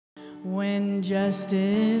When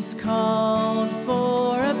justice called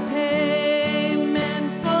for a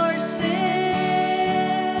payment for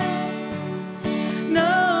sin,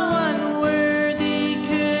 no one worthy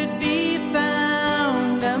could be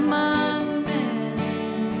found among men,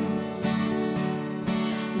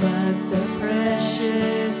 but the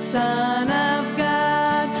precious Son of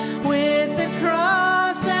God with the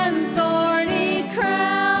cross and thorny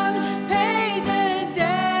crown paid the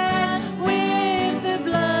debt with the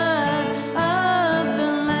blood of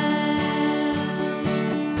the Lamb,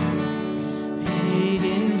 paid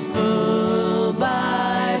in full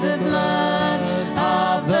by the blood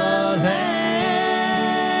of the Lamb,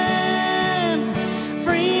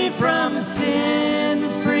 free from sin,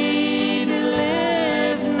 free to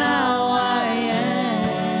live, now I am.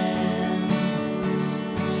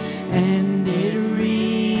 And it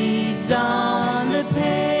reads on the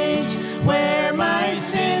page where my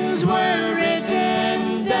sins were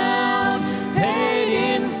written down, paid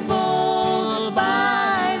in full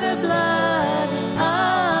by the blood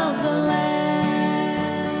of the Lamb.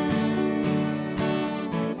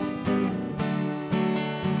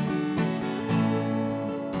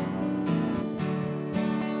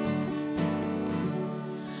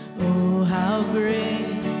 Oh, how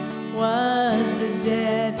great was the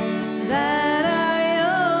debt that I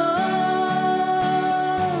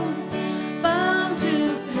owed, bound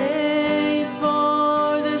to pay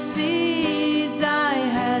for the seeds I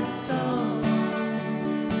had sown.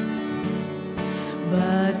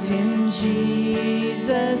 But in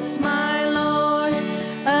Jesus, my Lord,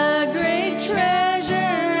 a great treasure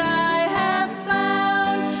I have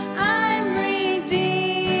found. I'm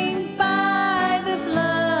redeemed by the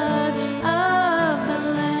blood of the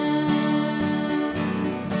Lamb,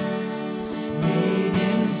 paid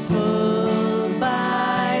in full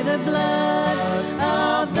by the blood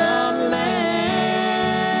of the Lamb,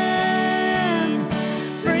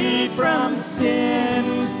 free from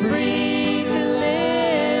sin, free to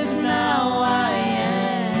live, now I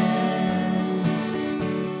am.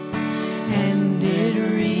 And it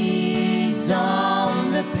reads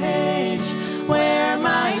on the page where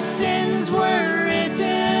my sins were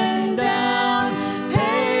written down,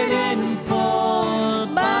 paid in full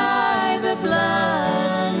by the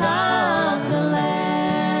blood of the Lamb.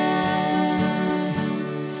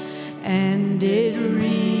 And it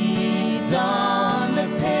reads on the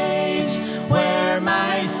page where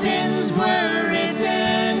my sins were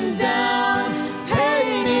written down,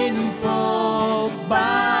 paid in full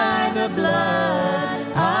by the blood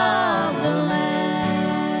of the Lamb,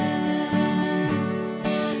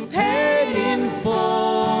 paid in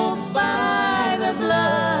full by the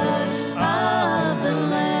blood of the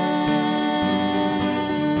Lamb.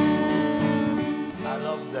 I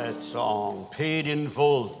love that song, Paid in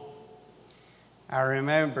Full. I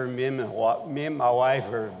remember me and my wife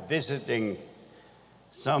were visiting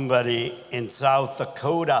somebody in South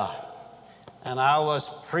Dakota, and I was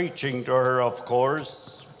preaching to her, of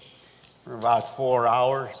course, for about 4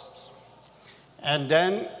 hours. And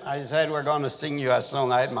then I said, we're going to sing you a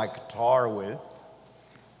song I had my guitar with.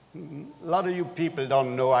 A lot of you people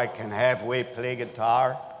don't know I can halfway play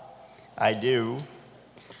guitar. I do.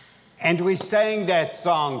 And we sang that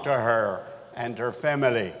song to her and her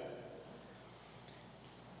family.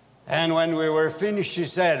 And when we were finished, she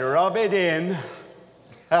said, rub it in.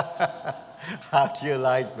 How do you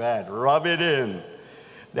like that? Rub it in.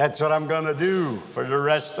 That's what I'm going to do for the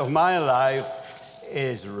rest of my life,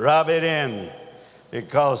 is rub it in.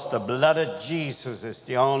 Because the blood of Jesus is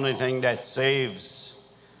the only thing that saves.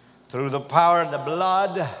 Through the power of the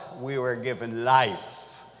blood, we were given life.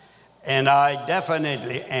 And I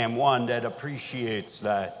definitely am one that appreciates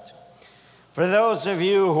that. For those of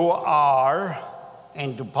you who are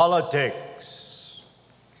into politics,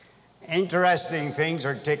 interesting things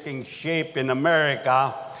are taking shape in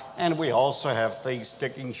America, and we also have things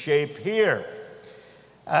taking shape here.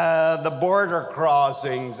 The border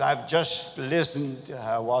crossings, I've just listened,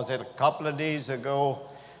 was it a couple of days ago?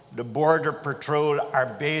 The Border Patrol are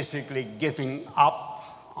basically giving up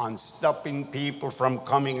on stopping people from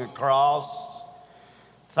coming across.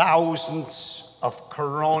 Thousands of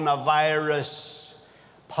coronavirus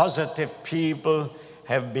positive people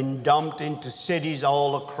have been dumped into cities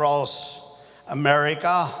all across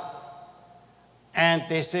America. And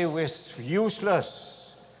they say it's useless.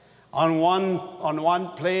 On one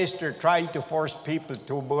place, they're trying to force people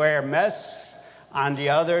to wear masks. On the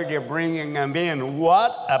other, they're bringing them in.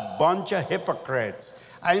 What a bunch of hypocrites.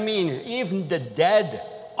 I mean, even the dead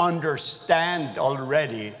understand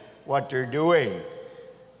already what they're doing.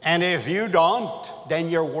 And if you don't, then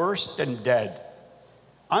you're worse than dead.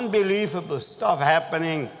 Unbelievable stuff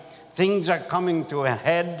happening. things are coming to a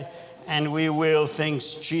head, and we will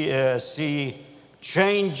see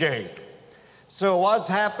changing. So what's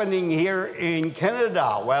happening here in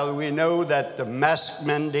Canada? Well, we know that the mask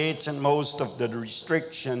mandates and most of the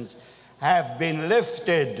restrictions have been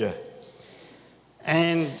lifted.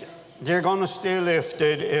 And they're going to stay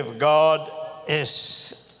lifted if God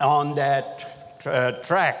is on that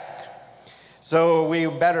track. So we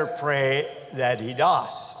better pray that he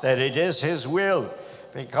does, that it is his will,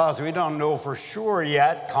 because we don't know for sure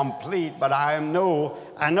yet, complete, but I know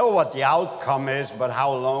what the outcome is, but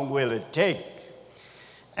how long will it take?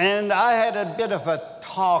 And I had a bit of a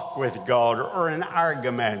talk with God, or an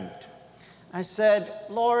argument. I said,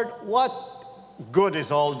 Lord, what good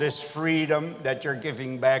is all this freedom that you're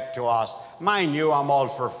giving back to us? Mind you, I'm all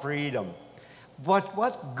for freedom. But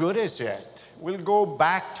what good is it? We'll go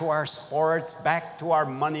back to our sports, back to our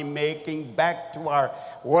money making, back to our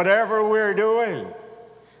whatever we're doing.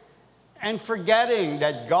 And forgetting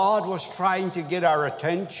that God was trying to get our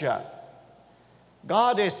attention.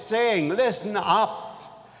 God is saying, listen up.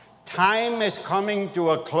 Time is coming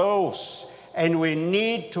to a close, and we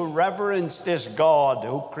need to reverence this God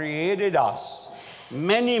who created us.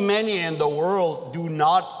 Many in the world do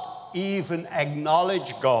not even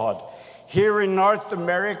acknowledge God. Here in North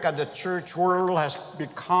America, the church world has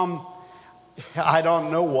become, I don't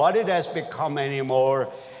know what it has become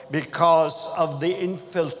anymore, because of the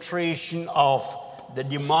infiltration of the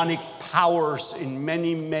demonic powers in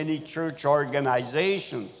many church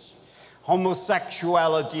organizations.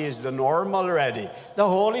 Homosexuality is the norm already. The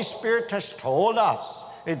Holy Spirit has told us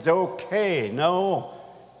it's okay. No,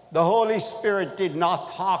 the Holy Spirit did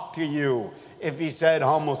not talk to you if he said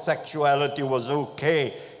homosexuality was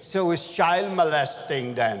okay. So is child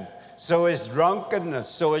molesting then. So is drunkenness.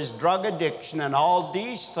 So is drug addiction and all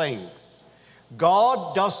these things.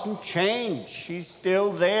 God doesn't change. He's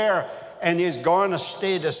still there, and he's going to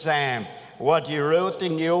stay the same. What he wrote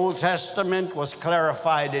in the Old Testament was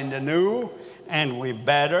clarified in the New, and we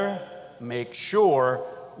better make sure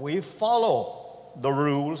we follow the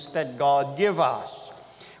rules that God gives us.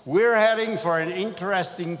 We're heading for an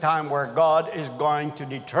interesting time where God is going to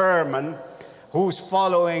determine who's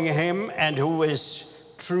following him and who is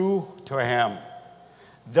true to him.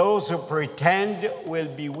 Those who pretend will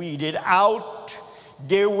be weeded out.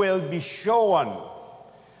 They will be shown.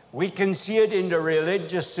 We can see it in the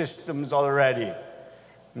religious systems already.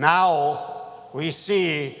 Now we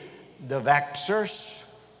see the vaxxers,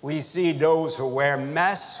 we see those who wear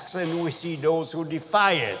masks, and we see those who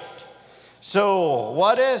defy it. So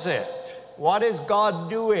what is it? What is God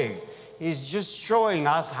doing? He's just showing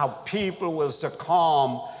us how people will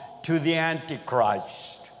succumb to the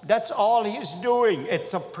Antichrist. That's all he's doing.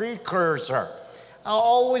 It's a precursor. I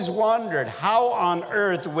always wondered, how on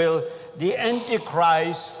earth will the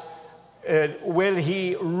Antichrist will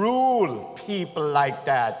he rule people like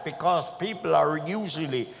that? Because people are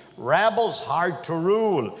usually rebels, hard to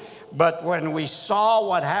rule. But when we saw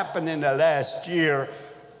what happened in the last year,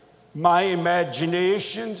 my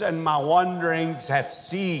imaginations and my wonderings have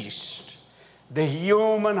ceased. The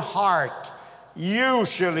human heart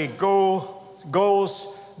usually goes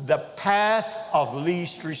the path of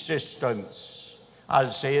least resistance.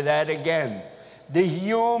 I'll say that again. The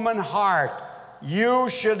human heart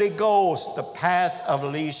usually goes the path of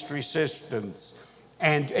least resistance.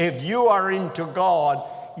 And if you are into God,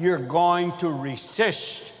 you're going to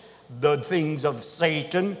resist the things of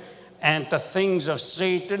Satan, and the things of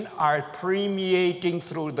Satan are permeating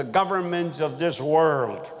through the governments of this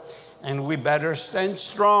world. And we better stand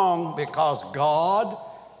strong, because God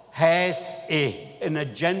has an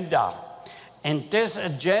agenda. And this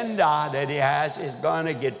agenda that he has is going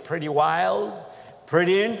to get pretty wild,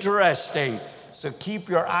 pretty interesting. So keep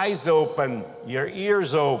your eyes open, your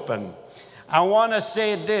ears open. I want to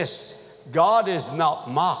say this: God is not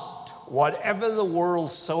mocked. Whatever the world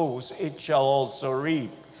sows, it shall also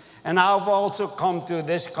reap. And I've also come to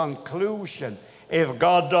this conclusion: if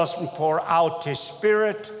God doesn't pour out his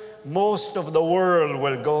Spirit, most of the world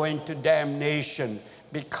will go into damnation,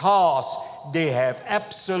 because they have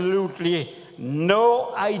absolutely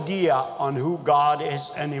no idea on who God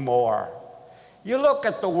is anymore. You look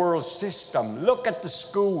at the world system, look at the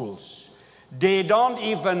schools. They don't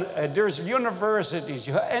even, there's universities.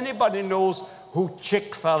 Anybody knows who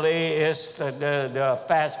Chick-fil-A is, the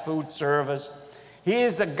fast food service? He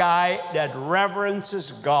is a guy that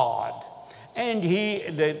reverences God. And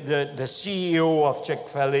the CEO of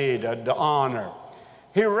Chick-fil-A, the owner,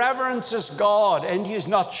 he reverences God, and he's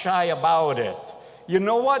not shy about it. You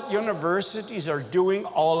know what universities are doing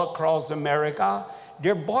all across America?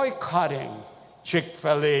 They're boycotting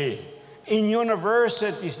Chick-fil-A. In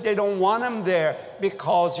universities, they don't want him there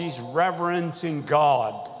because he's reverencing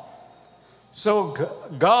God. So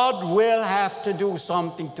God will have to do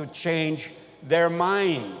something to change their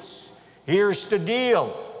minds. Here's the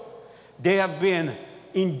deal. They have been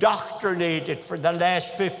indoctrinated for the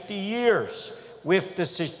last 50 years with the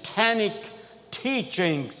satanic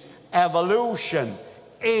teachings, evolution,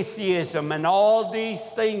 atheism, and all these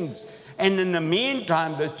things. And in the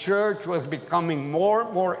meantime, the church was becoming more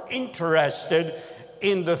and more interested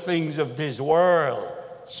in the things of this world,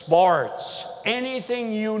 sports,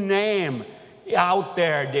 anything you name out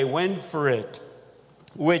there, they went for it,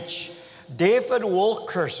 which David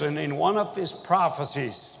Wilkerson, in one of his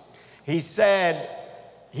prophecies, he said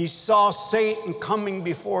he saw Satan coming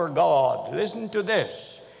before God. Listen to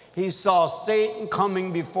this. He saw Satan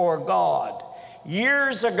coming before God.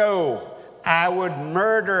 Years ago, I would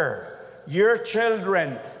murder your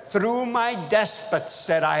children through my despots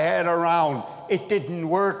that I had around. It didn't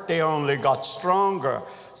work. They only got stronger.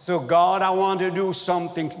 So God, I want to do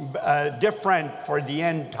something different for the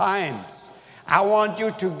end times. I want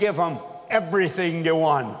you to give them everything they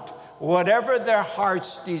want. Whatever their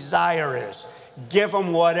heart's desire is, give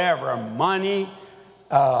them whatever, money,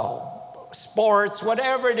 sports,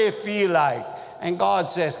 whatever they feel like. And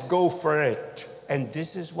God says, go for it. And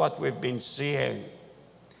this is what we've been seeing.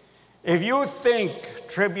 If you think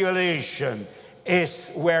tribulation is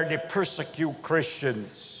where they persecute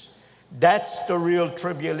Christians, that's the real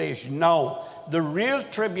tribulation. No, the real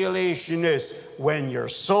tribulation is when your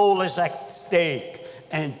soul is at stake.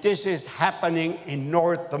 And this is happening in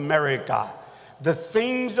North America. The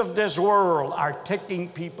things of this world are taking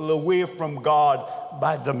people away from God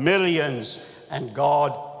by the millions, and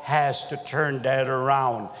God has to turn that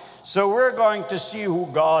around. So we're going to see who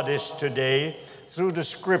God is today through the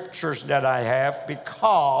scriptures that I have,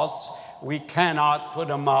 because we cannot put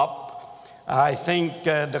them up. I think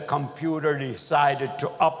the computer decided to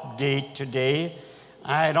update today.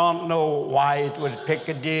 I don't know why it would pick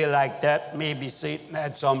a day like that. Maybe Satan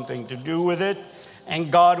had something to do with it.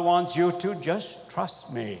 And God wants you to just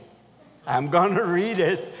trust me. I'm going to read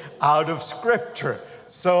it out of Scripture.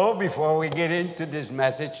 So before we get into this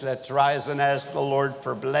message, let's rise and ask the Lord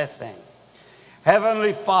for blessing.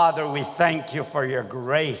 Heavenly Father, we thank you for your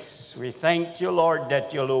grace. We thank you, Lord,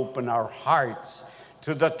 that you'll open our hearts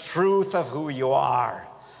to the truth of who you are.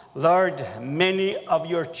 Lord, many of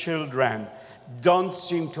your children don't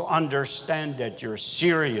seem to understand that you're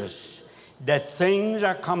serious, that things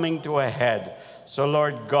are coming to a head. So,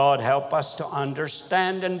 Lord God, help us to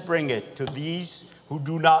understand and bring it to these who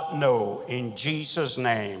do not know. In Jesus'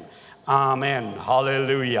 name, amen.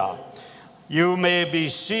 Hallelujah. You may be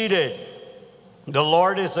seated. The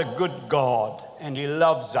Lord is a good God, and he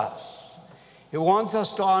loves us. He wants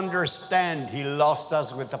us to understand he loves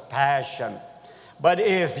us with a passion. But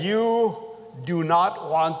if you do not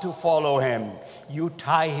want to follow him, you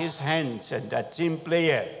tie his hands, and that's simply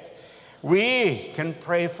it. We can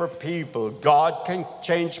pray for people. God can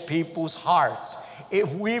change people's hearts.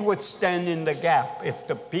 If we would stand in the gap, if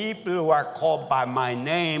the people who are called by my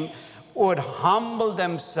name would humble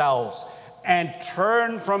themselves and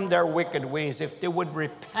turn from their wicked ways, if they would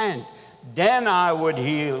repent, then I would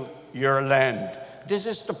heal your land. This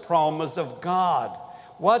is the promise of God.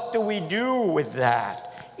 What do we do with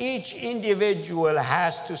that? Each individual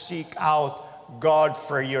has to seek out God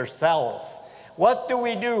for yourself. What do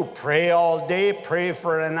we do? Pray all day, pray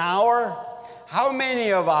for an hour? How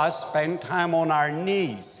many of us spend time on our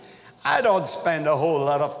knees? I don't spend a whole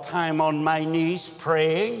lot of time on my knees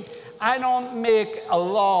praying. I don't make a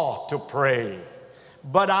law to pray.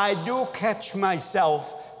 But I do catch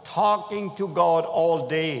myself talking to God all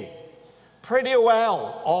day. Pretty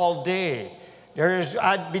well all day.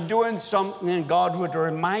 I'd be doing something and God would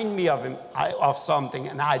remind me of something,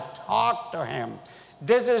 and I'd talk to him.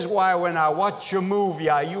 This is why when I watch a movie,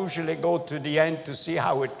 I usually go to the end to see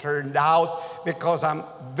how it turned out, because I'm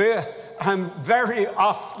very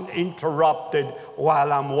often interrupted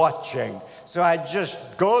while I'm watching. So I just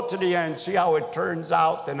go to the end, see how it turns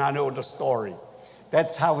out, and I know the story.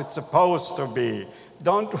 That's how it's supposed to be.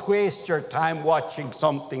 Don't waste your time watching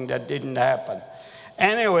something that didn't happen.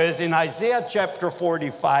 Anyways, in Isaiah chapter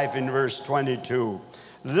 45 in verse 22,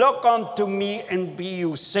 look unto me and be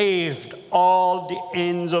you saved, all the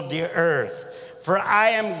ends of the earth, for I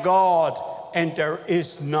am God and there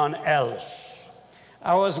is none else.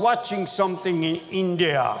 I was watching something in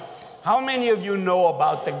India. How many of you know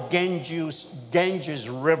about the Ganges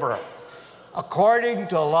River? According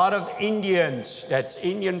to a lot of Indians, that's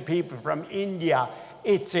Indian people from India,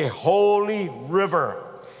 it's a holy river,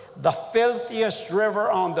 the filthiest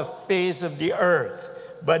river on the face of the earth.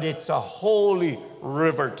 but it's a holy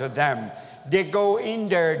river to them. They go in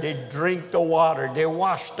there, they drink the water, they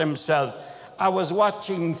wash themselves. I was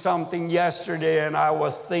watching something yesterday and I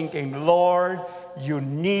was thinking, Lord, you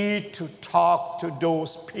need to talk to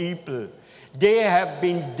those people. They have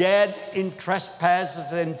been dead in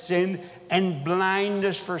trespasses and sin and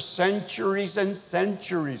blindness for centuries and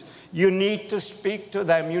centuries. You need to speak to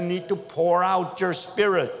them. You need to pour out your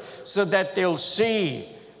Spirit so that they'll see.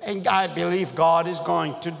 And I believe God is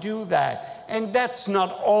going to do that. And that's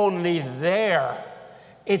not only there.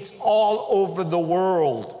 It's all over the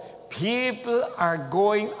world. People are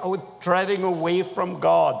going out, treading away from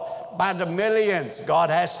God by the millions. God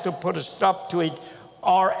has to put a stop to it,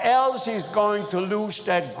 or else he's going to lose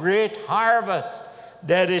that great harvest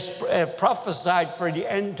that is prophesied for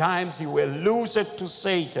the end times. He will lose it to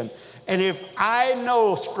Satan. And if I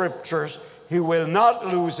know scriptures, he will not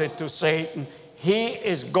lose it to Satan. He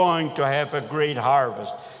is going to have a great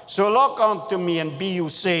harvest. So look unto me and be you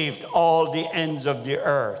saved, all the ends of the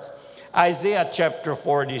earth. Isaiah chapter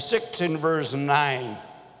 46 in verse 9.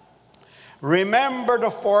 Remember the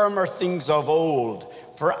former things of old,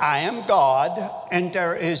 for I am God, and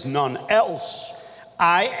there is none else.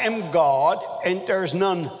 I am God, and there's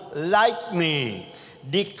none like me,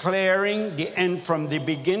 declaring the end from the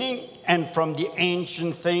beginning and from the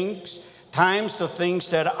ancient things, times the things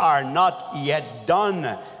that are not yet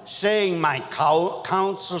done, saying, my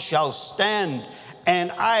counsel shall stand,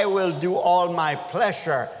 and I will do all my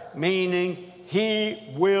pleasure, meaning he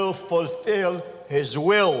will fulfill his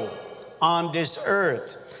will on this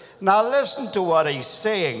earth. Now listen to what he's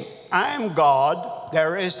saying. I am God,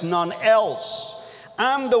 there is none else.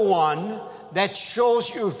 I'm the one that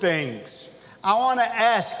shows you things. I want to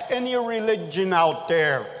ask any religion out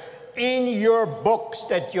there, in your books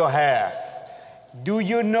that you have, do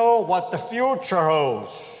you know what the future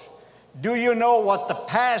holds? Do you know what the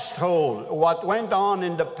past holds, what went on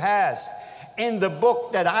in the past? In the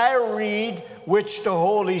book that I read, which the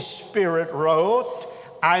Holy Spirit wrote,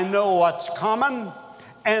 I know what's coming,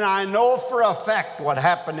 and I know for a fact what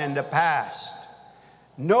happened in the past.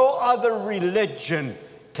 No other religion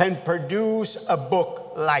can produce a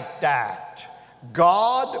book like that.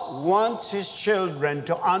 God wants his children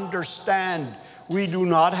to understand we do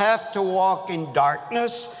not have to walk in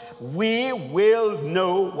darkness. We will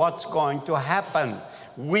know what's going to happen.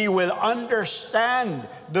 We will understand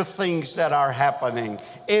the things that are happening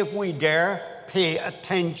if we dare pay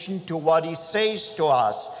attention to what he says to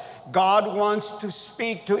us. God wants to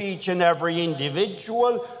speak to each and every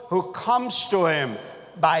individual who comes to him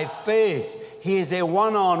by faith. He is a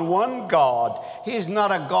one-on-one God. He's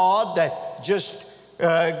not a God that just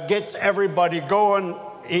gets everybody going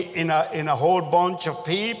in a whole bunch of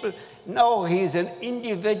people. No, he's an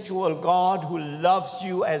individual God who loves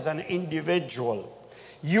you as an individual.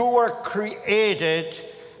 You were created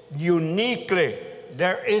uniquely.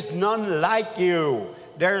 There is none like you.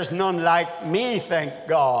 There is none like me, thank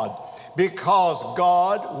God, because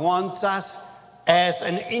God wants us as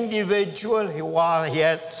an individual. He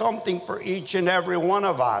has something for each and every one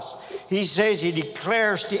of us. He says he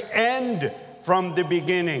declares the end from the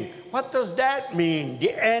beginning. What does that mean,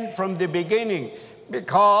 the end from the beginning?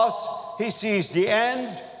 Because he sees the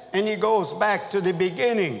end and he goes back to the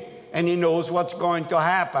beginning and he knows what's going to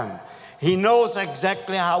happen. He knows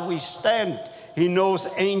exactly how we stand. He knows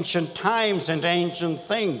ancient times and ancient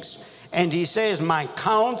things. And he says, my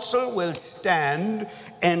counsel will stand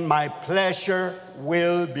and my pleasure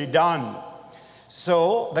will be done.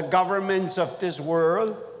 So the governments of this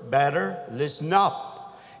world better listen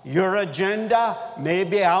up. Your agenda may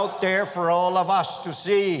be out there for all of us to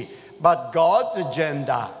see, but God's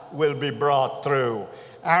agenda will be brought through.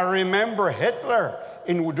 I remember Hitler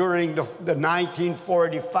during the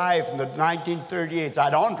 1945 and the 1938s. I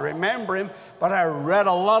don't remember him, but I read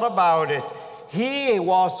a lot about it. He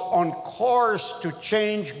was on course to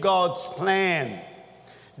change God's plan.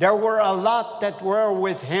 There were a lot that were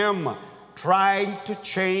with him trying to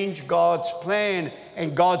change God's plan,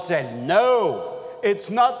 and God said, no, it's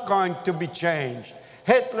not going to be changed.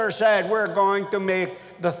 Hitler said, we're going to make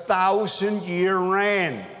the 1,000-year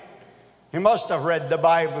reign. He must have read the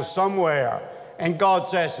Bible somewhere. And God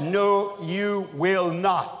says, no, you will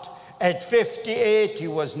not. At 58, he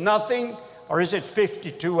was nothing. Or is it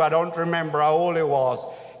 52? I don't remember how old he was.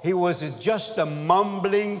 He was just a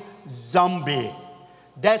mumbling zombie.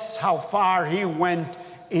 That's how far he went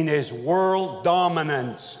in his world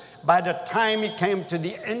dominance. By the time he came to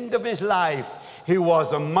the end of his life, he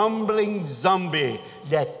was a mumbling zombie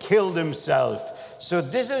that killed himself. So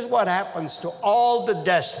this is what happens to all the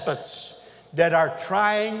despots that are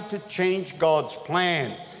trying to change God's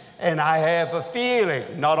plan. And I have a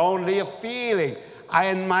feeling, not only a feeling,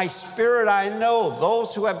 in my spirit I know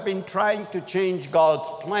those who have been trying to change God's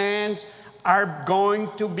plans are going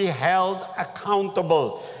to be held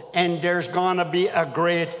accountable, and there's going to be a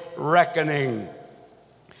great reckoning.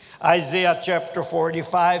 Isaiah chapter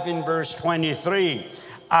 45 in verse 23,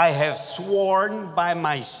 I have sworn by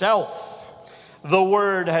myself, the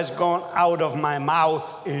word has gone out of my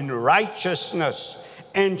mouth in righteousness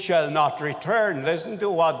and shall not return. Listen to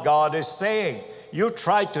what God is saying. You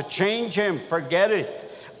try to change him, forget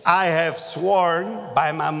it. I have sworn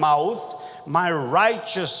by my mouth, my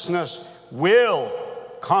righteousness will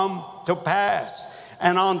come to pass.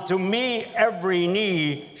 And unto me every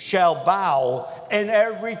knee shall bow, and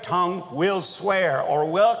every tongue will swear or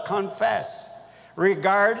will confess.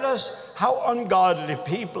 Regardless how ungodly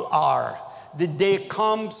people are, the day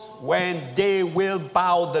comes when they will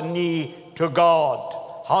bow the knee to God.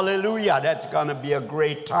 Hallelujah, that's going to be a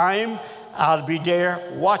great time. I'll be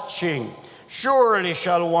there watching. Surely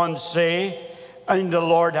shall one say, in the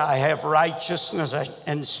Lord I have righteousness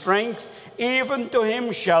and strength. Even to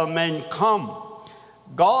him shall men come.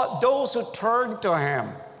 God, those who turn to him,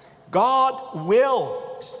 God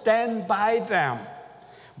will stand by them.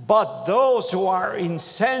 But those who are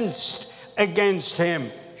incensed against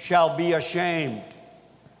him shall be ashamed.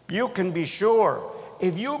 You can be sure,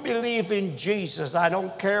 if you believe in Jesus, I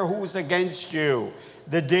don't care who's against you,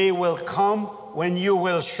 the day will come when you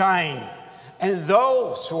will shine. And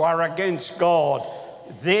those who are against God,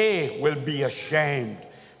 they will be ashamed.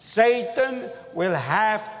 Satan will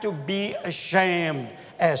have to be ashamed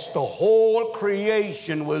as the whole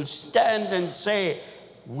creation will stand and say,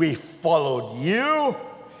 we followed you.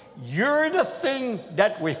 You're the thing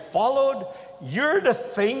that we followed. You're the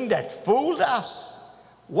thing that fooled us.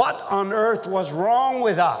 What on earth was wrong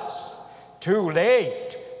with us? Too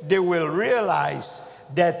late. They will realize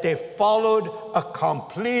that they followed a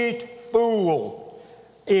complete fool.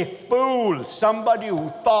 A fool, somebody who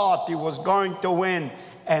thought he was going to win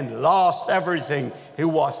and lost everything. He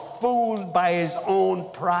was fooled by his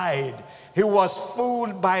own pride. He was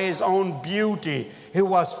fooled by his own beauty. He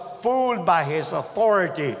was fooled by his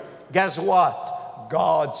authority. Guess what?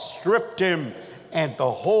 God stripped him, and the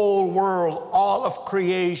whole world, all of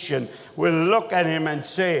creation, will look at him and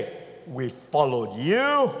say, we followed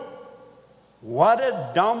you? What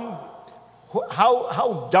a dumb,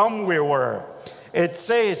 how dumb we were. It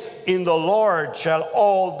says, in the Lord shall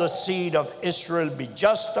all the seed of Israel be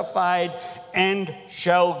justified and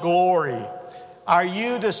shall glory. Are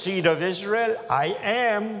you the seed of Israel? I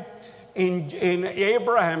am. In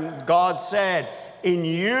Abraham, God said, in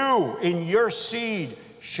you, in your seed,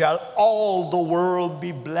 shall all the world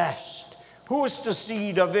be blessed. Who's the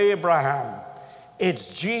seed of Abraham? It's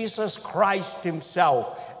Jesus Christ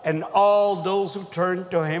himself and all those who turn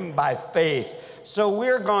to him by faith. So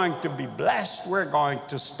we're going to be blessed. We're going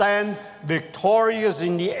to stand victorious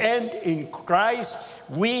in the end in Christ.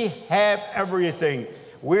 We have everything.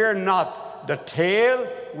 We're not the tail,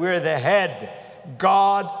 we're the head.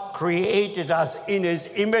 God created us in his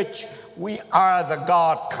image. We are the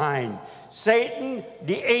God kind. Satan,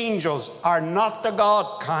 the angels, are not the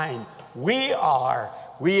God kind. We are.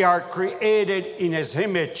 We are created in his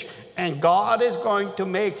image. And God is going to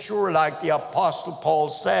make sure, like the Apostle Paul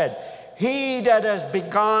said, he that has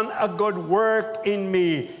begun a good work in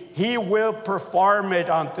me, he will perform it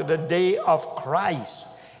unto the day of Christ.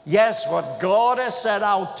 Yes, what God has set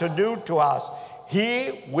out to do to us,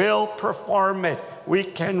 he will perform it. We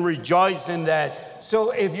can rejoice in that.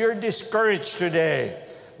 So if you're discouraged today,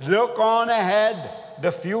 look on ahead.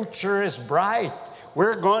 The future is bright.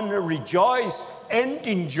 We're going to rejoice and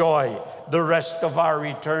enjoy the rest of our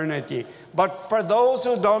eternity. But for those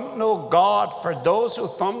who don't know God, for those who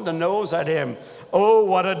thumb the nose at him, oh,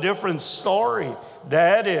 what a different story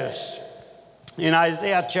that is. In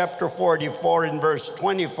Isaiah chapter 44 in verse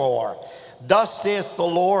 24, thus saith the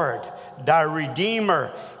Lord, thy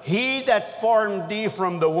Redeemer, he that formed thee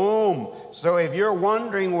from the womb. So if you're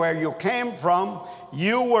wondering where you came from,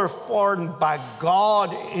 you were formed by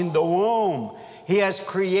God in the womb. He has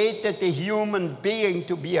created the human being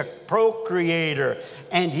to be a procreator,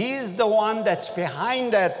 and he's the one that's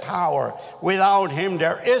behind that power. Without him,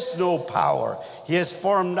 there is no power. He has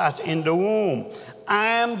formed us in the womb. I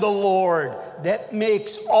am the Lord that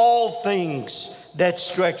makes all things that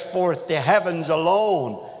stretch forth the heavens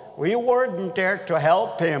alone. We weren't there to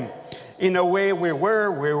help him. In a way we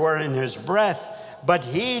were in his breath, but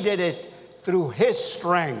he did it through his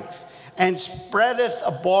strength. And spreadeth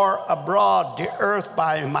abroad the earth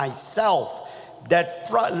by myself,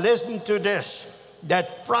 listen to this,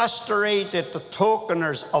 that frustrated the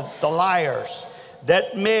tokeners of the liars,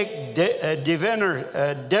 that make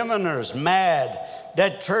diviners mad,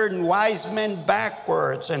 that turn wise men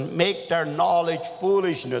backwards and make their knowledge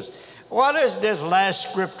foolishness. What is this last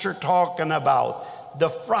scripture talking about? The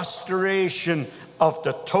frustration of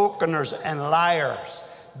the tokeners and liars.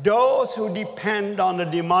 Those who depend on the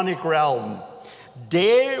demonic realm,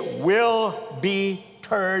 they will be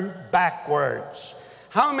turned backwards.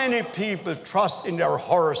 How many people trust in their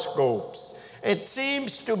horoscopes? It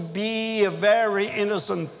seems to be a very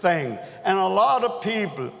innocent thing, and a lot of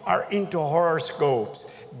people are into horoscopes.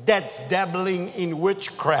 That's dabbling in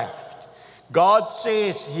witchcraft. God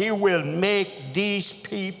says he will make these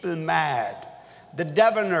people mad. The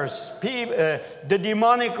diviners, the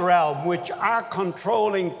demonic realm, which are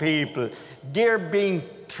controlling people, they're being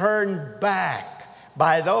turned back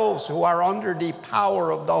by those who are under the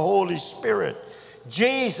power of the Holy Spirit.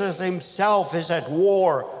 Jesus himself is at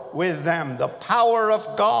war with them. The power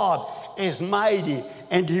of God is mighty,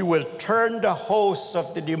 and he will turn the hosts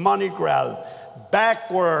of the demonic realm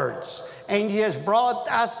backwards. And he has brought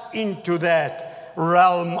us into that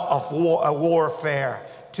realm of warfare.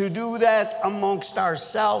 To do that amongst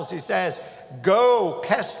ourselves, he says, go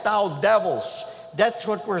cast out devils. That's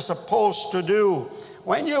what we're supposed to do.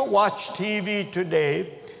 When you watch TV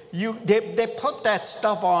today, they put that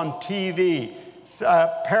stuff on TV,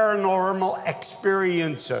 paranormal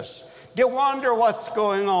experiences. They wonder what's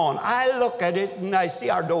going on. I look at it and I see,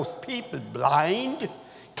 are those people blind?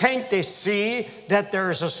 Can't they see that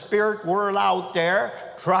there's a spirit world out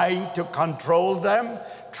there trying to control them,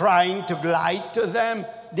 trying to lie to them?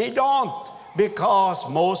 They don't, because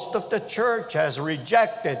most of the church has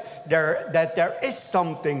rejected that there is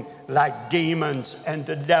something like demons and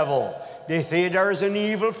the devil. They say there's an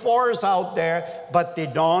evil force out there, but they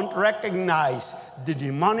don't recognize the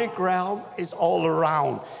demonic realm is all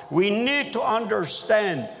around. We need to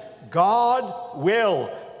understand God will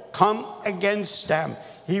come against them.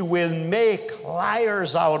 He will make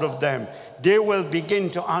liars out of them. They will begin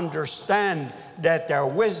to understand that their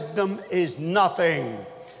wisdom is nothing.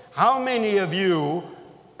 How many of you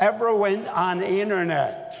ever went on the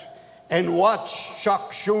internet and watched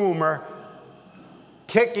Chuck Schumer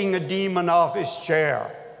kicking a demon off his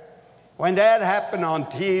chair? When that happened on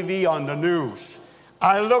TV, on the news,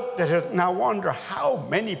 I looked at it and I wonder how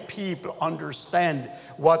many people understand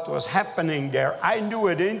what was happening there. I knew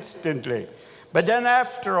it instantly. But then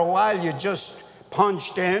after a while, you just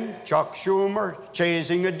punched in Chuck Schumer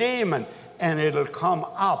chasing a demon, and it'll come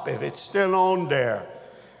up if it's still on there.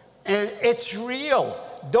 And it's real.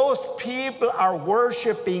 Those people are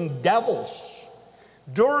worshiping devils.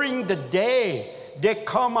 During the day, they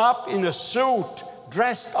come up in a suit,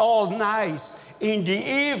 dressed all nice. In the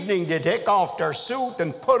evening, they take off their suit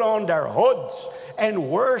and put on their hoods and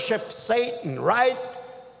worship Satan right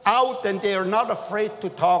out, and they are not afraid to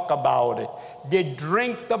talk about it. They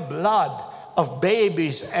drink the blood of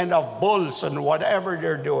babies and of bulls and whatever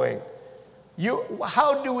they're doing.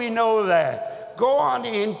 How do we know that? Go on the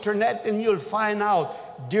internet and you'll find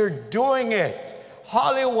out they're doing it.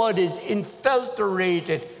 Hollywood is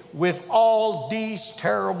infiltrated with all these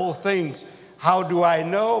terrible things. How do I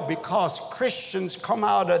know? Because Christians come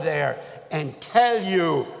out of there and tell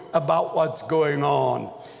you about what's going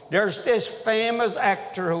on. There's this famous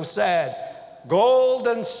actor who said, gold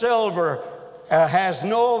and silver has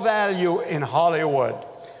no value in Hollywood.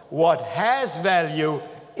 What has value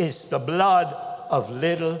is the blood of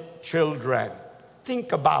little children.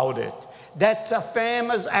 Think about it. That's a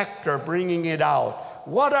famous actor bringing it out.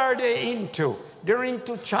 What are they into? They're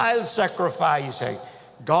into child sacrificing.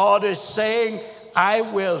 God is saying, I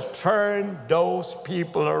will turn those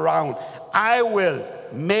people around. I will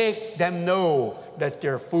make them know that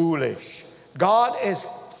they're foolish. God is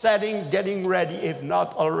getting ready, if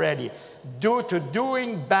not already,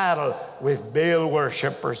 doing battle with Baal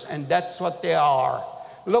worshipers, and that's what they are.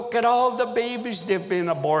 Look at all the babies they've been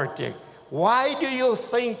aborting. Why do you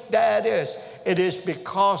think that is? It is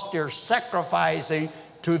because they're sacrificing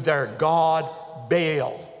to their god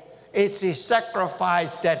Baal. It's a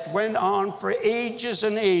sacrifice that went on for ages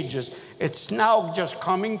and ages. It's now just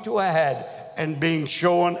coming to a head and being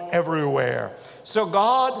shown everywhere. So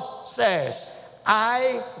God says,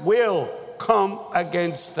 I will come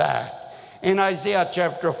against that. In Isaiah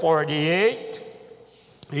chapter 48,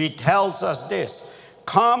 he tells us this,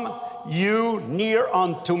 come you near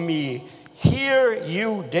unto me, hear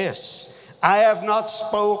you this. I have not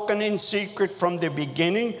spoken in secret from the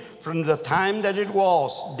beginning, from the time that it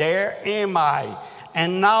was. There am I.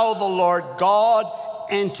 And now the Lord God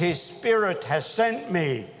and his Spirit has sent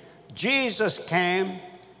me. Jesus came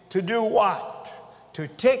to do what? To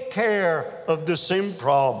take care of the sin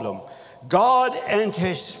problem. God and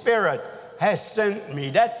his Spirit has sent me.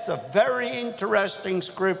 That's a very interesting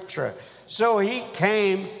scripture. So he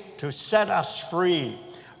came to set us free.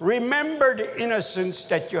 Remember the innocence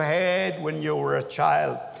that you had when you were a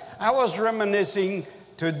child. I was reminiscing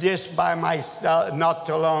to this by myself not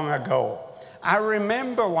too long ago. I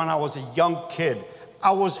remember when I was a young kid,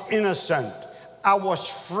 I was innocent. I was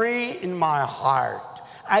free in my heart.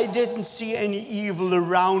 I didn't see any evil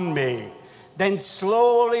around me. Then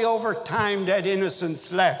slowly over time, that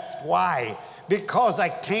innocence left. Why? Because I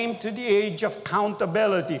came to the age of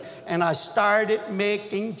accountability and I started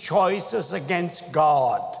making choices against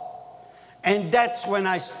God. And that's when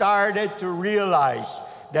I started to realize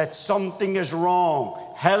that something is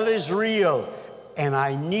wrong. Hell is real. And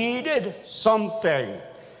I needed something.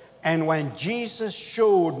 And when Jesus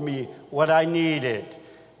showed me what I needed,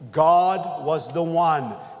 God was the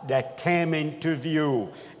one that came into view.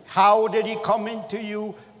 How did he come into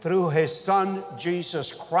you? Through his Son,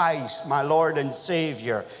 Jesus Christ, my Lord and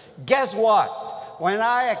Savior. Guess what? When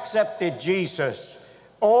I accepted Jesus,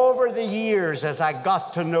 over the years as I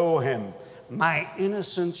got to know him, my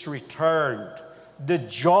innocence returned. The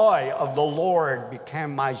joy of the Lord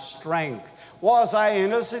became my strength. Was I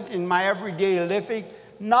innocent in my everyday living?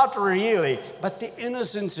 Not really, but the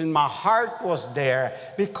innocence in my heart was there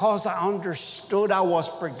because I understood I was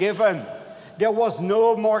forgiven. There was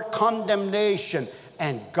no more condemnation,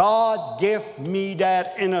 and God gave me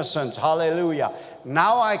that innocence. Hallelujah.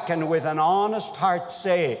 Now I can, with an honest heart,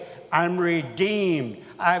 say, I'm redeemed.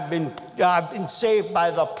 I've been saved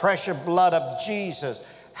by the precious blood of Jesus.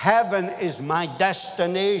 Heaven is my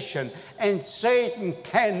destination, and Satan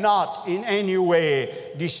cannot in any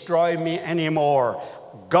way destroy me anymore.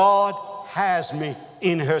 God has me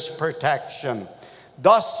in his protection.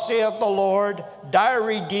 Thus saith the Lord, thy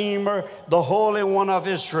Redeemer, the Holy One of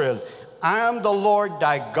Israel. I am the Lord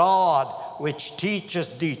thy God, which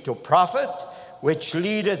teacheth thee to profit, which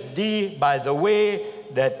leadeth thee by the way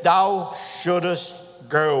that thou shouldest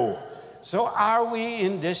go. So are we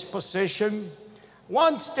in this position?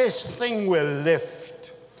 Once this thing will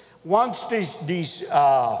lift, once these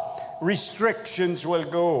restrictions will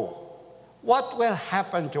go, what will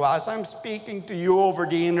happen to us? I'm speaking to you over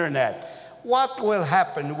the internet. What will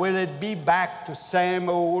happen? Will it be back to same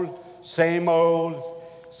old,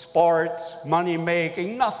 sports, money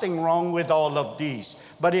making? Nothing wrong with all of these.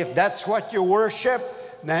 But if that's what you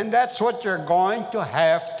worship, then that's what you're going to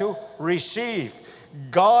have to receive.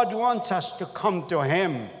 God wants us to come to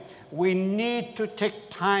him. We need to take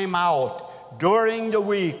time out during the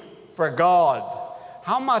week for God.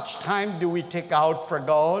 How much time do we take out for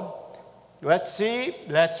God? Let's see.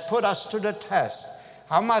 Let's put us to the test.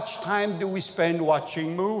 How much time do we spend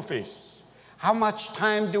watching movies? How much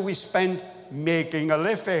time do we spend making a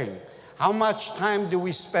living? How much time do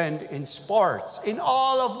we spend in sports? In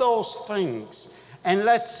all of those things. And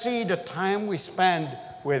let's see the time we spend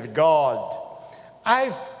with God.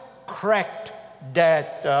 I've cracked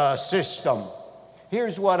that system.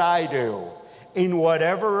 Here's what I do. In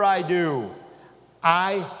whatever I do,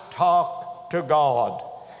 I talk to God.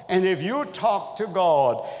 And if you talk to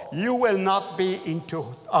God, you will not be into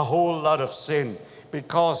a whole lot of sin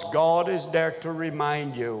because God is there to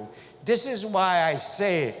remind you. This is why I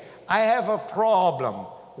say I have a problem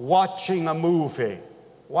watching a movie.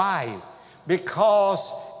 Why?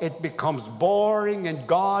 Because it becomes boring and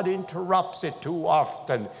God interrupts it too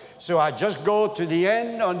often. So I just go to the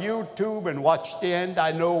end on YouTube and watch the end.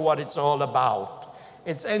 I know what it's all about.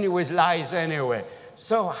 It's anyways lies anyway.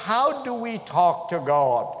 So how do we talk to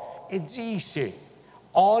God? It's easy.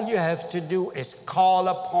 All you have to do is call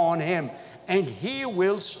upon him, and he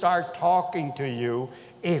will start talking to you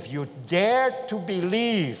if you dare to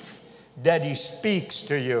believe that he speaks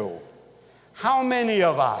to you. How many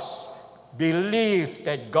of us believe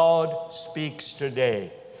that God speaks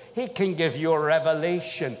today? He can give you a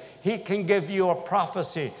revelation. He can give you a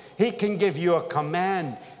prophecy. He can give you a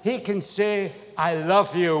command. He can say, I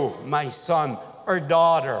love you, my son or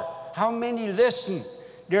daughter. How many listen?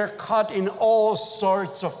 They're caught in all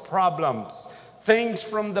sorts of problems. Things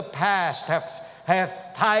from the past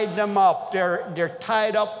have tied them up. They're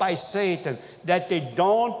tied up by Satan that they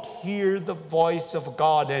don't hear the voice of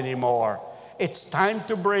God anymore. It's time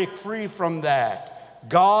to break free from that.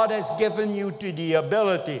 God has given you the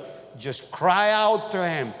ability. Just cry out to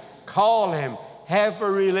him, call him, have a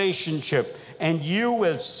relationship, and you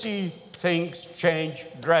will see things change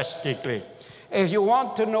drastically. If you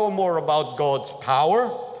want to know more about God's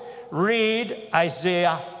power, read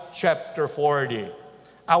Isaiah chapter 40.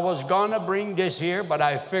 I was going to bring this here, but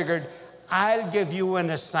I figured I'll give you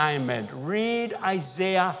an assignment. Read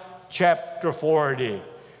Isaiah chapter 40.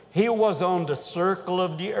 He was on the circle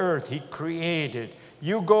of the earth. He created.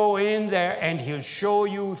 You go in there and he'll show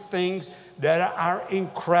you things that are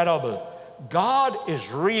incredible. God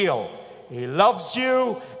is real. He loves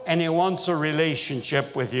you and he wants a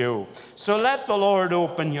relationship with you. So let the Lord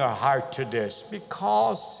open your heart to this,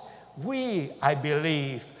 because we, I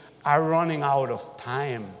believe, are running out of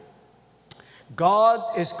time.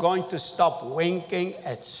 God is going to stop winking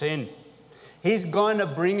at sin. He's going to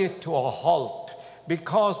bring it to a halt,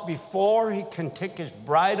 because before he can take his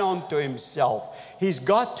bride unto himself, he's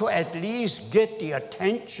got to at least get the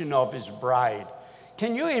attention of his bride.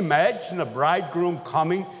 Can you imagine a bridegroom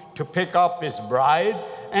coming to pick up his bride,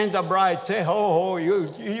 and the bride say, "Oh,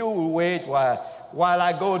 you wait while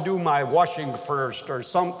I go do my washing first," or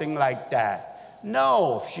something like that?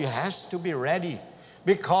 No, she has to be ready,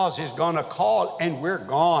 because he's going to call and we're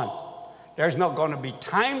gone. There's not going to be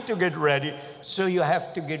time to get ready, so you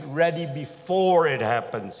have to get ready before it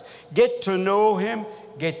happens. Get to know him,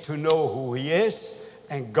 get to know who he is,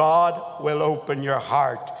 and God will open your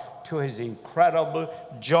heart to his incredible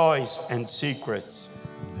joys and secrets.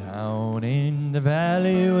 Down in the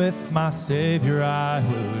valley with my Savior I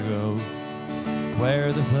will go,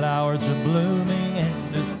 where the flowers are blooming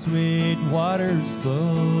and the sweet waters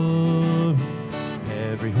flow.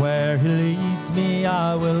 Everywhere he leads me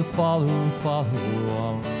I will follow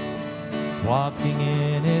on, walking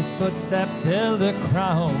in his footsteps till the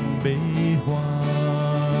crown be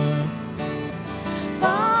won.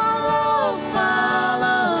 Follow,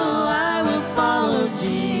 follow, I will follow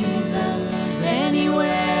Jesus.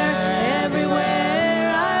 Anywhere,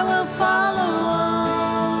 everywhere, I will follow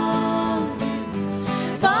on.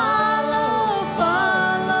 Follow,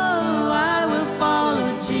 follow, I will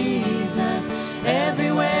follow Jesus.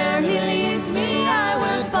 Everywhere he leads me, I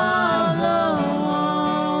will follow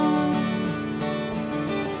on.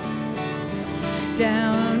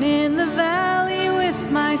 Down in the valley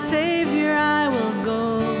with my Savior I will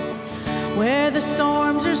go, where the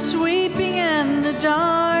storms are sweeping and the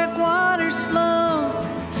dark waters flow.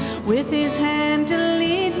 With his hand to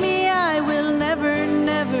lead me, I will never,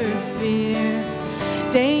 never fear.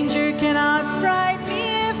 Danger cannot frighten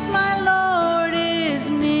me if my Lord is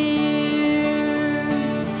near.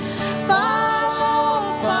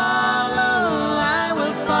 Follow, follow, I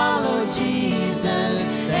will follow Jesus.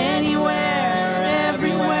 Anywhere,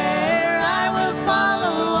 everywhere, I will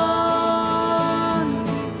follow on.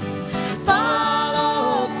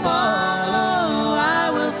 Follow, follow, I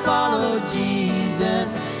will follow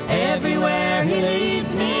Jesus. Everywhere he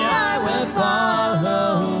leads me, I will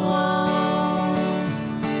follow on.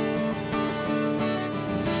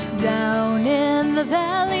 Down in the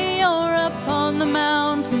valley or up on the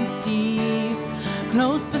mountain steep,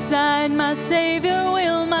 close beside my Savior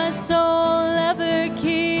will my soul ever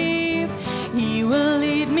keep. He will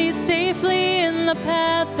lead me safely in the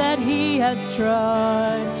path that he has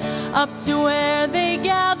trod, up to where they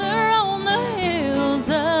gather on the hills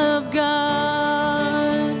of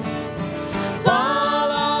God.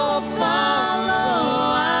 Follow,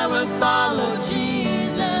 follow, I will follow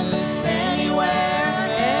Jesus.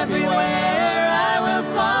 Anywhere, everywhere, I will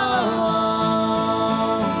follow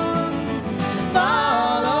on.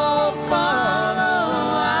 Follow, follow,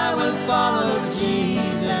 I will follow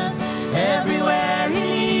Jesus. Everywhere he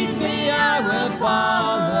leads me, I will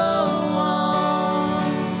follow on.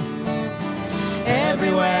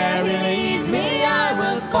 Everywhere he leads me, I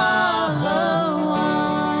will follow.